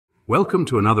Welcome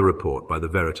to another report by the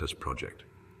Veritas project.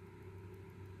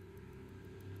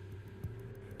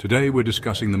 Today we're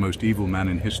discussing the most evil man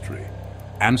in history,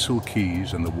 Ancel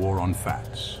Keys and the war on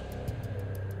fats.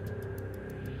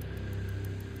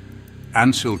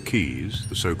 Ancel Keys,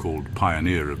 the so-called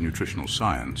pioneer of nutritional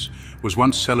science, was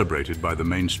once celebrated by the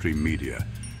mainstream media,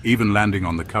 even landing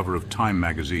on the cover of Time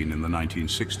magazine in the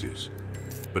 1960s.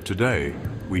 But today,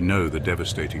 we know the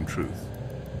devastating truth.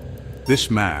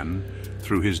 This man,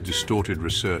 through his distorted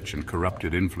research and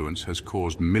corrupted influence, has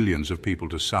caused millions of people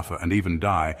to suffer and even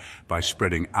die by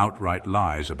spreading outright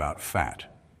lies about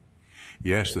fat.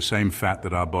 Yes, the same fat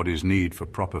that our bodies need for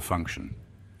proper function.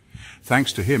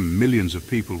 Thanks to him, millions of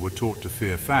people were taught to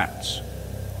fear fats,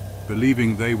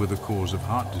 believing they were the cause of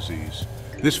heart disease.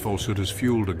 This falsehood has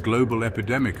fueled a global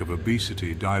epidemic of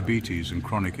obesity, diabetes, and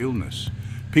chronic illness.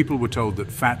 People were told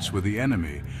that fats were the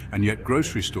enemy, and yet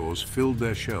grocery stores filled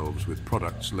their shelves with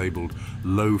products labeled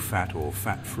low-fat or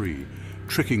fat-free,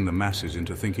 tricking the masses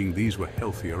into thinking these were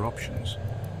healthier options.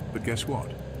 But guess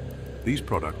what? These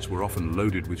products were often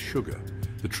loaded with sugar,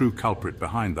 the true culprit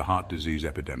behind the heart disease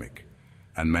epidemic,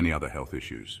 and many other health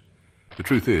issues. The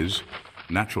truth is,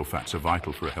 natural fats are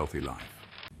vital for a healthy life.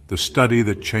 The study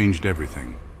that changed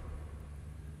everything.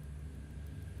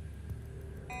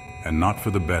 And not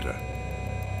for the better.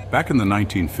 Back in the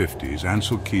 1950s,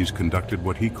 Ancel Keys conducted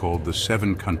what he called the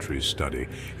 7 countries study.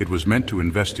 It was meant to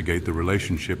investigate the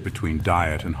relationship between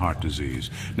diet and heart disease.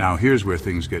 Now here's where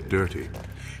things get dirty.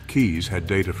 Keys had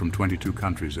data from 22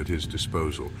 countries at his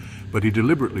disposal, but he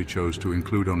deliberately chose to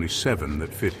include only 7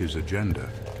 that fit his agenda.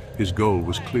 His goal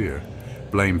was clear: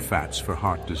 blame fats for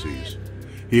heart disease.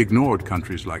 He ignored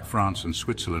countries like France and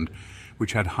Switzerland,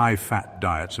 which had high-fat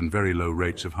diets and very low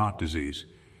rates of heart disease.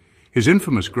 His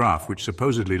infamous graph, which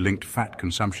supposedly linked fat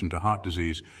consumption to heart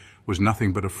disease, was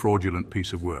nothing but a fraudulent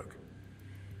piece of work.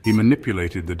 He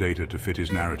manipulated the data to fit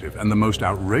his narrative, and the most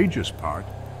outrageous part,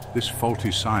 this faulty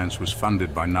science was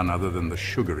funded by none other than the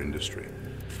sugar industry,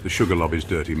 the sugar lobby's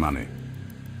dirty money.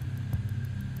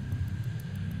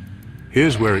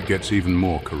 Here's where it gets even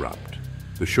more corrupt.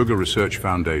 The Sugar Research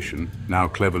Foundation, now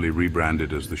cleverly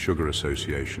rebranded as the Sugar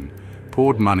Association,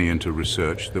 poured money into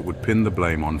research that would pin the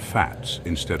blame on fats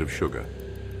instead of sugar.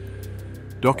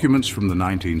 Documents from the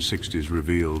 1960s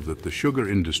revealed that the sugar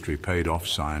industry paid off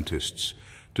scientists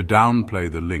to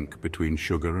downplay the link between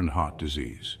sugar and heart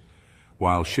disease,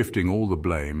 while shifting all the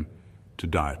blame to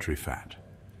dietary fat.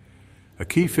 A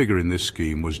key figure in this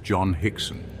scheme was John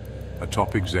Hickson, a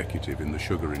top executive in the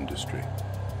sugar industry.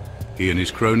 He and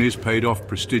his cronies paid off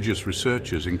prestigious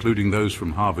researchers, including those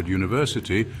from Harvard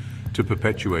University, to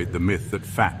perpetuate the myth that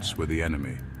fats were the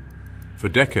enemy. For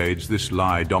decades, this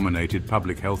lie dominated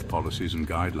public health policies and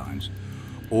guidelines,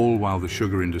 all while the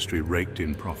sugar industry raked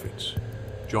in profits.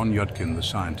 John Yudkin, the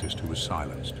scientist who was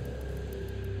silenced.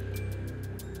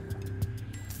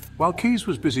 While Keys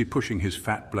was busy pushing his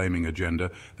fat-blaming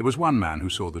agenda, there was one man who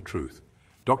saw the truth.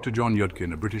 Dr. John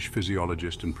Yudkin, a British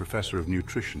physiologist and professor of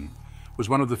nutrition, was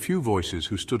one of the few voices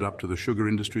who stood up to the sugar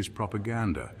industry's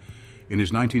propaganda. In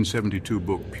his 1972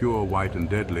 book, Pure, White and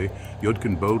Deadly,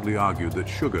 Yudkin boldly argued that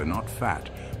sugar, not fat,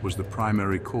 was the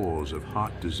primary cause of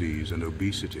heart disease and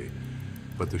obesity.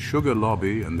 But the sugar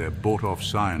lobby and their bought-off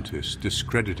scientists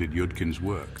discredited Yudkin's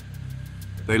work.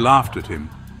 They laughed at him,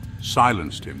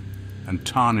 silenced him, and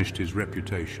tarnished his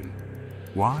reputation.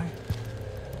 Why?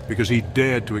 Because he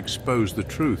dared to expose the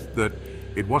truth that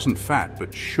it wasn't fat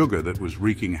but sugar that was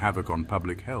wreaking havoc on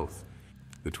public health.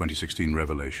 The 2016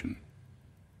 revelation.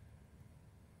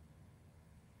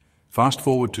 Fast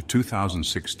forward to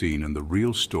 2016 and the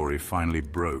real story finally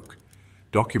broke.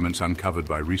 Documents uncovered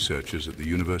by researchers at the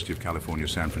University of California,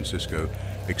 San Francisco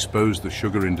exposed the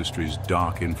sugar industry's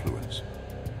dark influence.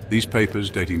 These papers,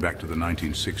 dating back to the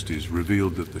 1960s,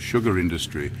 revealed that the sugar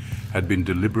industry had been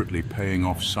deliberately paying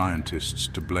off scientists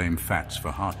to blame fats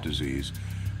for heart disease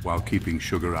while keeping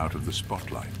sugar out of the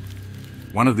spotlight.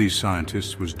 One of these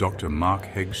scientists was Dr. Mark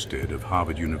Hegsted of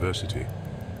Harvard University,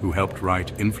 who helped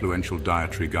write influential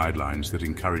dietary guidelines that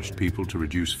encouraged people to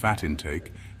reduce fat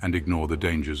intake and ignore the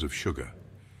dangers of sugar.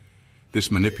 This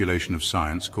manipulation of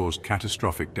science caused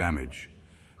catastrophic damage.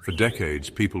 For decades,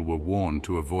 people were warned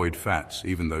to avoid fats,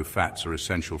 even though fats are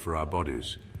essential for our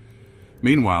bodies.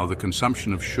 Meanwhile, the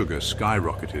consumption of sugar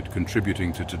skyrocketed,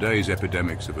 contributing to today's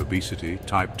epidemics of obesity,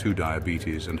 type 2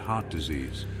 diabetes, and heart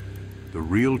disease. The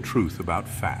real truth about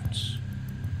fats.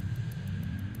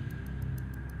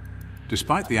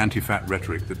 Despite the anti-fat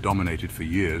rhetoric that dominated for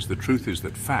years, the truth is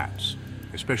that fats,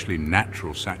 especially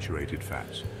natural saturated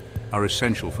fats, are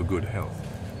essential for good health.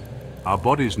 Our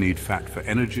bodies need fat for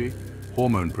energy,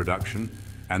 hormone production,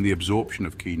 and the absorption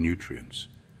of key nutrients.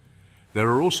 There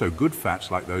are also good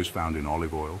fats like those found in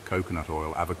olive oil, coconut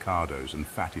oil, avocados, and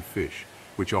fatty fish,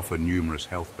 which offer numerous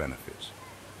health benefits.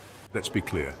 Let's be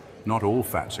clear, not all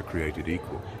fats are created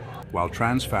equal. While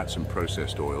trans fats and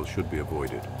processed oils should be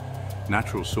avoided,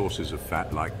 natural sources of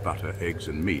fat like butter, eggs,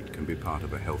 and meat can be part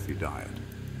of a healthy diet.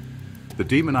 The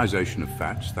demonization of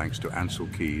fats, thanks to Ancel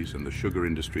and the sugar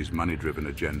industry's money-driven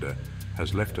agenda,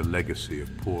 has left a legacy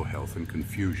of poor health and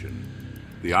confusion.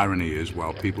 The irony is,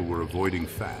 while people were avoiding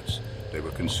fats, they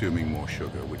were consuming more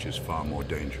sugar, which is far more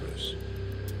dangerous.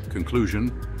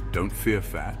 Conclusion: don't fear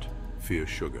fat, fear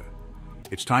sugar.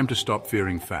 It's time to stop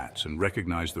fearing fats and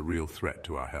recognize the real threat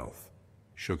to our health: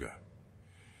 sugar.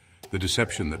 The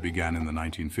deception that began in the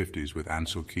 1950s with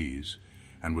Ancel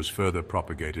and was further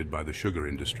propagated by the sugar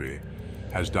industry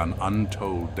has done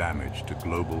untold damage to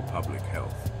global public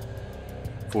health.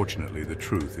 Fortunately, the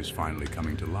truth is finally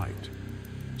coming to light.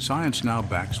 Science now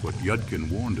backs what Yudkin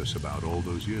warned us about all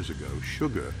those years ago.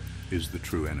 Sugar is the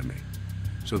true enemy.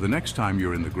 So the next time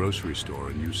you're in the grocery store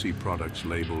and you see products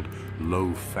labeled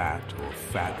low fat or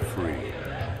fat-free,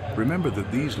 remember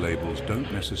that these labels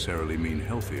don't necessarily mean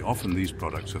healthy. Often these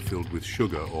products are filled with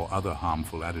sugar or other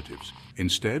harmful additives.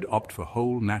 Instead, opt for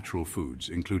whole natural foods,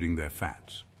 including their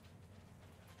fats.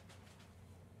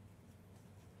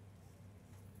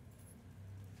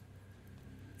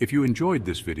 If you enjoyed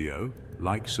this video,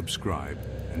 like, subscribe,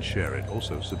 and share it.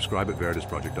 Also, subscribe at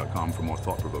veritasproject.com for more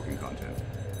thought-provoking content.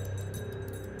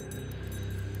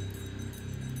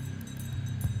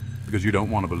 Because you don't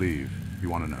want to believe, you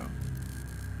want to know.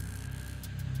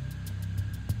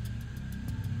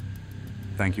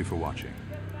 Thank you for watching.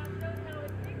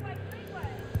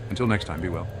 Until next time, be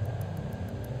well.